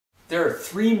there are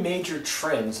three major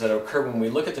trends that occur when we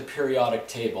look at the periodic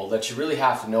table that you really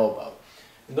have to know about.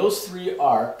 And those three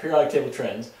are, periodic table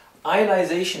trends,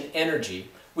 ionization energy,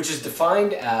 which is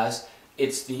defined as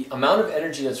it's the amount of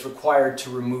energy that's required to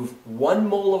remove 1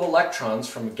 mole of electrons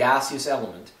from a gaseous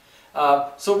element.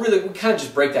 So really, we kind of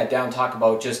just break that down, talk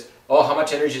about just, oh, how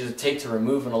much energy does it take to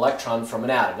remove an electron from an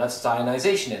atom? That's its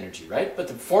ionization energy, right? But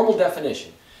the formal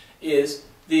definition is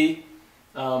the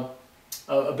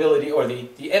ability or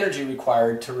the energy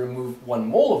required to remove 1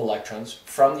 mole of electrons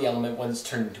from the element when it's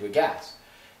turned into a gas.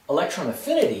 Electron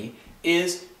affinity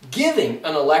is giving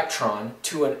an electron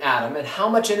to an atom and how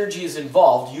much energy is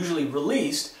involved, usually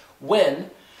released, when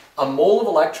a mole of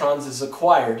electrons is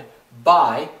acquired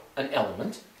by an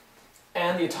element.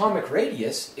 And the atomic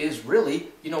radius is really,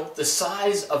 the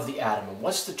size of the atom. And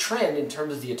what's the trend in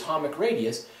terms of the atomic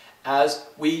radius as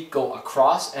we go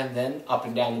across and then up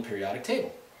and down the periodic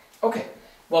table? Okay,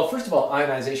 well, first of all,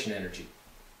 ionization energy.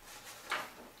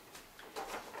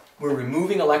 We're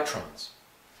removing electrons.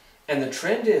 And the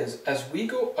trend is, as we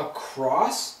go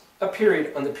across a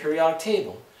period on the periodic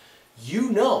table, you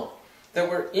know that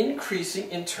we're increasing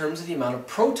in terms of the amount of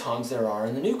protons there are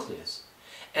in the nucleus.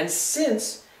 And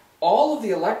since all of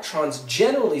the electrons,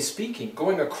 generally speaking,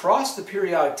 going across the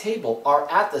periodic table are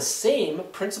at the same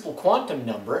principal quantum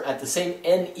number, at the same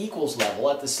n equals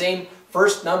level, at the same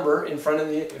first number in front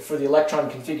of for the electron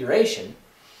configuration,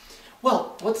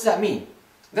 well, what does that mean?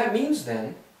 That means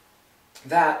then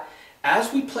that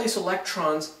as we place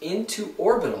electrons into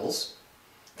orbitals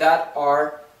that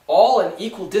are all an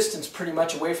equal distance pretty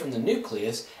much away from the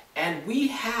nucleus, and we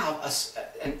have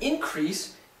an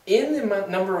increase in the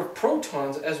number of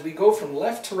protons as we go from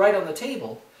left to right on the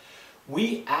table,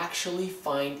 we actually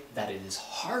find that it is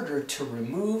harder to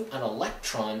remove an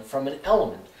electron from an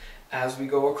element as we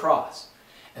go across.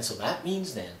 And so that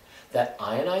means then that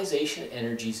ionization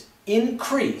energies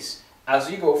increase as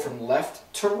we go from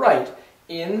left to right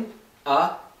in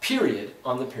a period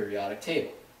on the periodic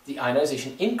table. The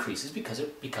ionization increases because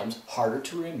it becomes harder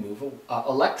to remove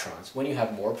electrons when you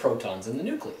have more protons in the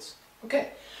nucleus.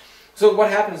 Okay. So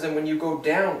what happens then when you go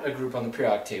down a group on the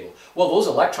periodic table? Well, those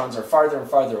electrons are farther and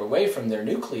farther away from their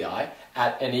nuclei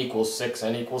at n equals 6,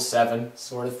 n equals 7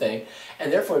 sort of thing,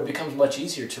 and therefore it becomes much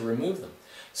easier to remove them.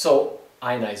 So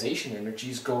ionization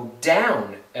energies go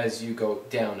down as you go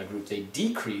down a group. They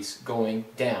decrease going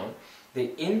down,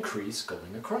 they increase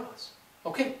going across.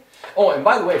 Okay. Oh, and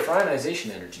by the way, for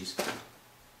ionization energies,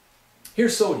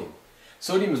 here's sodium.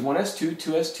 Sodium is 1s2,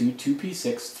 2s2,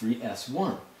 2p6,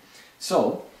 3s1.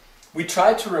 So we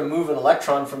tried to remove an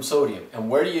electron from sodium. And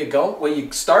where do you go? Well,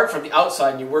 you start from the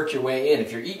outside and you work your way in.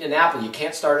 If you're eating an apple, you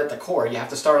can't start at the core. You have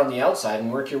to start on the outside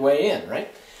and work your way in, right?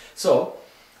 So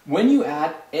when you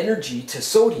add energy to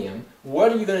sodium,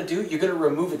 what are you going to do? You're going to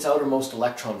remove its outermost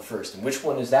electron first. And which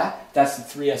one is that? That's the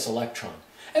 3s electron.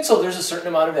 And so there's a certain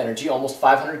amount of energy, almost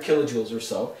 500 kilojoules or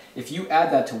so. If you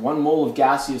add that to 1 mole of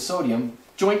gaseous sodium,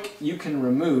 joink, you can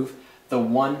remove the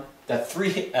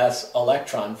 3s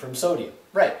electron from sodium.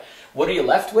 Right. What are you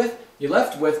left with? You're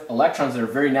left with electrons that are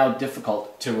very now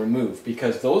difficult to remove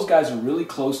because those guys are really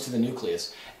close to the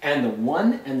nucleus. And the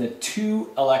 1 and the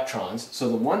 2 electrons, so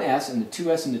the 1s and the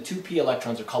 2s and the 2p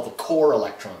electrons are called the core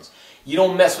electrons. You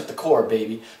don't mess with the core,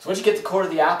 baby. So once you get the core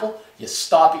of the apple, you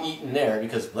stop eating there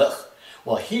because, ugh.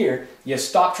 Well, here, you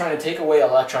stop trying to take away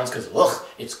electrons because, ugh,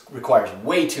 it requires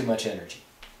way too much energy.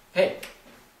 Hey,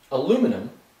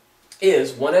 aluminum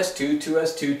is 1s2,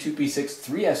 2s2, 2p6,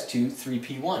 3s2,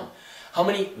 3p1. How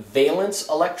many valence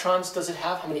electrons does it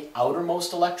have? How many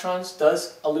outermost electrons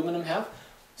does aluminum have?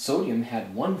 Sodium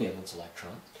had 1 valence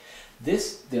electron.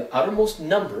 The outermost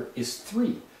number is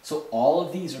 3. So all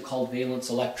of these are called valence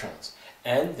electrons.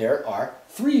 And there are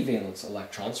 3 valence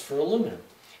electrons for aluminum.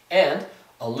 And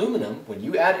aluminum, when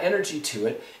you add energy to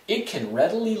it, it can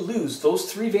readily lose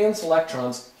those 3 valence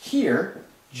electrons here,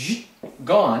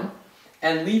 gone,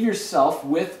 and leave yourself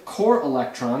with core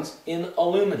electrons in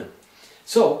aluminum.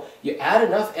 So you add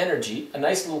enough energy, a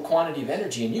nice little quantity of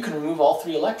energy, and you can remove all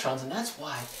 3 electrons, and that's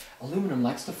why aluminum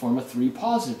likes to form a 3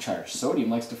 positive charge. Sodium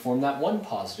likes to form that 1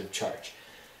 positive charge.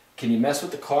 Can you mess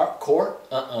with the core?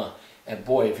 And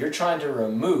boy, if you're trying to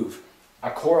remove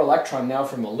a core electron now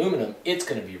from aluminum, it's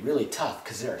going to be really tough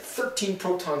because there are 13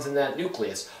 protons in that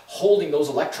nucleus holding those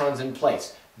electrons in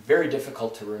place. Very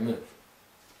difficult to remove.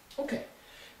 Okay.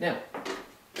 Now,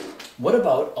 what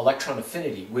about electron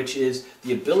affinity, which is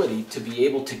the ability to be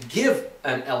able to give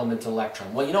an element an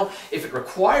electron? Well, if it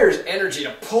requires energy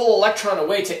to pull electron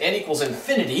away to n equals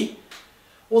infinity,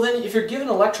 well then if you're giving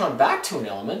an electron back to an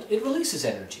element, it releases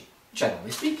energy, generally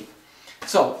speaking.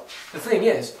 So, the thing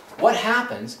is, what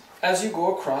happens as you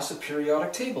go across a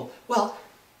periodic table? Well,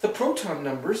 the proton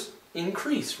numbers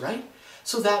increase, right?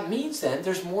 So that means then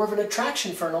there's more of an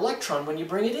attraction for an electron when you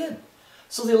bring it in.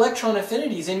 So the electron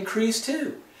affinities increase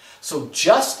too. So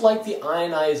just like the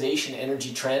ionization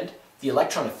energy trend, the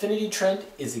electron affinity trend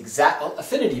is well,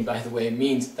 affinity, by the way,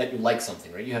 means that you like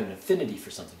something, right? You have an affinity for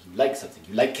something. You like something.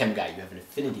 You like Chemguy. You have an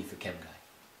affinity for Chemguy,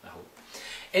 I hope.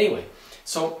 Anyway,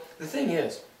 so the thing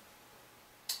is,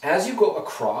 as you go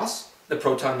across, the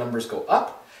proton numbers go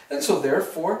up, and so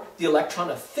therefore the electron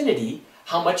affinity,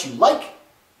 how much you like,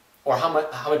 or how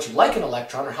much you like an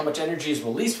electron, or how much energy is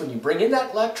released when you bring in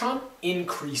that electron,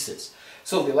 increases.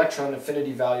 So the electron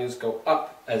affinity values go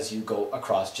up as you go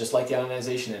across, just like the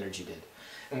ionization energy did.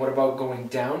 And what about going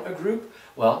down a group?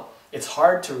 Well, it's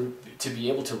hard to be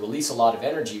able to release a lot of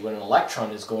energy when an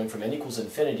electron is going from n equals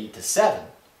infinity to 7,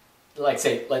 let's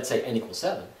say n equals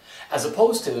 7, as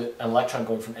opposed to an electron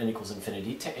going from n equals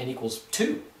infinity to n equals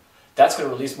 2. That's going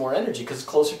to release more energy because it's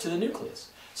closer to the nucleus.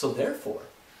 So therefore,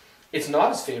 it's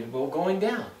not as favorable going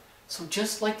down. So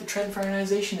just like the trend for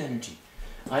ionization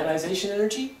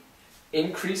energy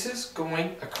increases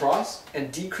going across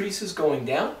and decreases going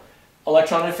down.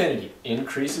 Electron affinity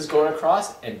increases going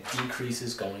across and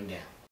decreases going down.